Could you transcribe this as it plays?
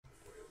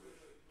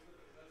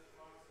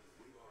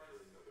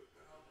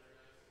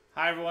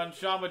Hi everyone,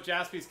 Sean with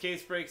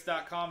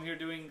JaspysCaseBreaks.com here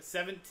doing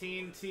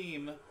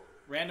 17-team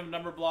random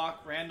number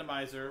block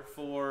randomizer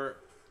for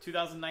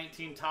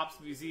 2019 Topps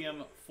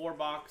Museum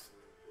 4-box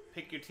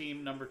Pick Your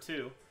Team number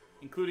 2,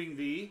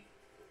 including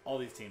all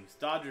these teams: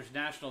 Dodgers,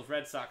 Nationals,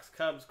 Red Sox,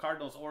 Cubs,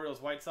 Cardinals,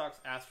 Orioles, White Sox,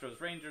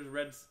 Astros, Rangers,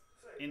 Reds,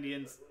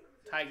 Indians,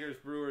 Tigers,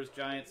 Brewers,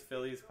 Giants,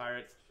 Phillies,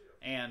 Pirates,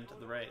 and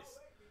the Rays.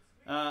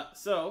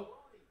 So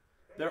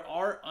there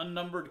are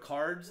unnumbered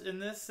cards in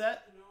this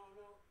set,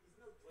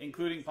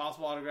 including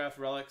possible autographs,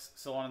 relics,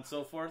 so on and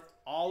so forth.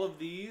 All of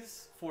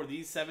these, for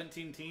these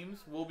 17 teams,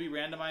 will be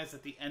randomized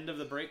at the end of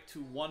the break to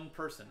one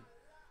person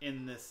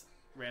in this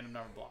random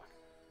number block.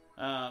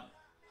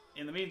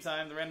 In the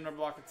meantime, the random number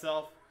block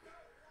itself,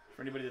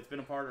 for anybody that's been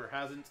a part or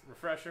hasn't,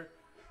 refresher,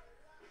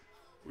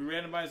 we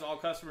randomize all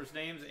customers'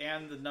 names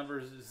and the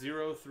numbers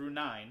 0 through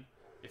 9.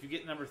 If you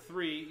get number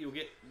 3, you'll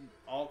get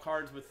all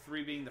cards with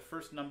 3 being the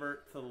first number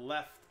to the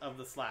left of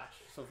the slash.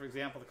 So, for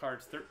example, the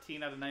cards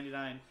 13 out of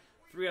 99,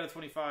 3 out of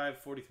 25,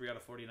 43 out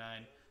of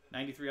 49,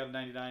 93 out of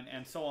 99,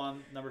 and so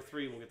on. Number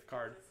 3 will get the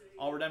card.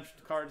 All redemption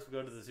cards will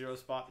go to the 0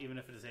 spot. Even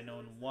if it is a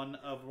known 1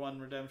 of 1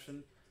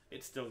 redemption,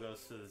 it still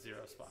goes to the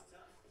 0 spot.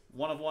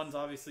 1 of 1's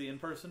obviously in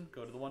person,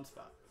 go to the 1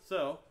 spot.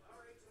 So,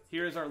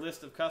 here is our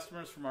list of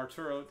customers from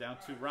Arturo down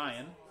to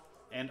Ryan,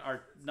 and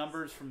our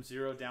numbers from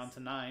 0 down to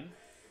 9.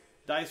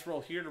 Dice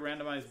roll here to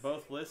randomize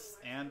both lists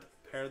and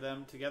pair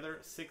them together,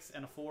 6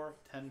 and a 4,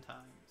 10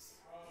 times.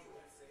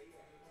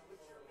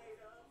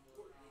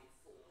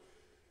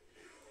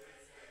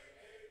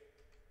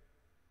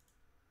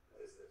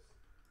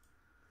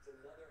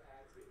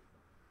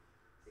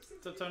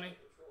 What's up, Tony?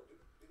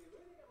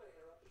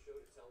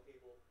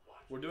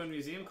 We're doing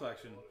museum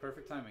collection.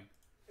 Perfect timing.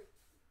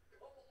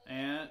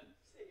 And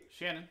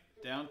Shannon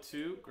down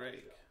to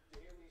Greg.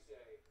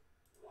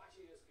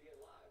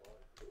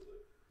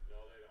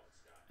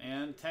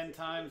 And 10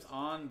 times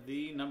on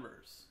the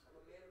numbers.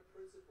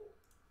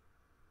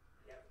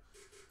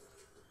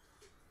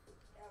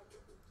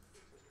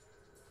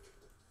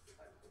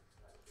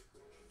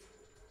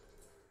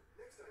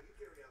 Next time you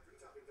carry out 3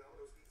 topping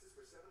Domino's pizzas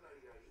for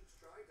 $7.99 each,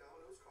 try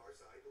Domino's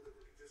Carside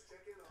Delivery. Just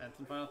check in on 10th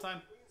and final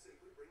time.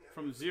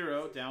 From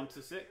 0 down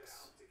to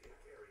 6.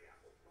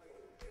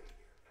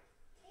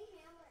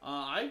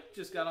 I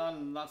just got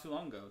on not too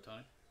long ago,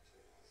 Tony.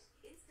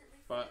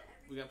 But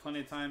we got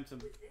plenty of time to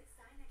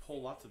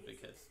pull lots of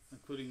big hits,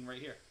 including right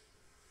here.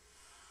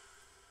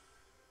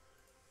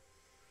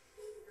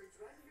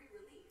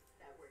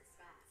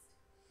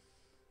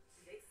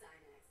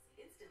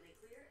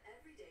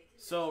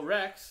 So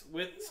Rex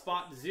with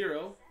spot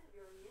 0,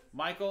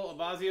 Michael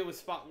Abazia with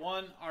spot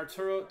 1,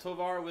 Arturo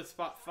Tovar with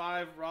spot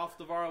 5, Ralph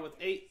Davara with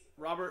 8,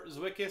 Robert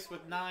Zwickis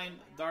with 9,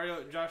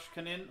 Dario Josh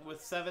Kanin with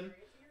 7,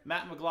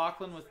 Matt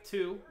McLaughlin with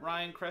 2,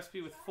 Ryan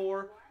Crespi with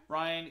 4,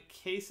 Ryan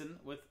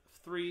Kaysen with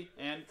 3,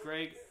 and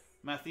Greg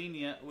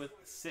Mathenia with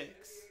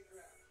 6.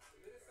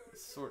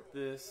 Let's sort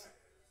this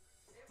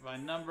by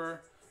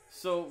number.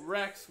 So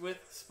Rex with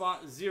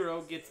spot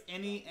 0 gets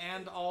any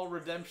and all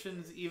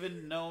redemptions,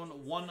 even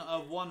known 1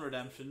 of 1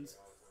 redemptions,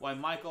 while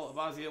Michael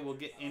Abazia will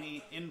get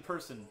any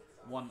in-person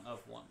 1 of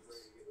 1s.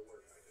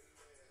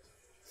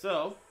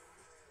 So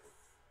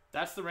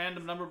that's the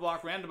random number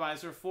block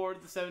randomizer for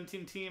the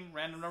 17-team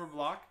random number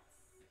block,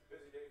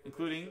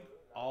 including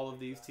all of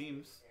these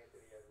teams.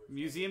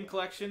 Museum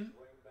collection,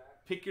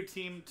 Pick Your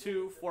Team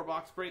 2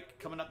 4-box break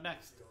coming up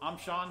next. I'm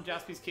Sean,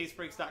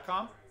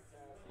 JaspysCaseBreaks.com.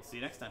 We'll see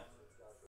you next time.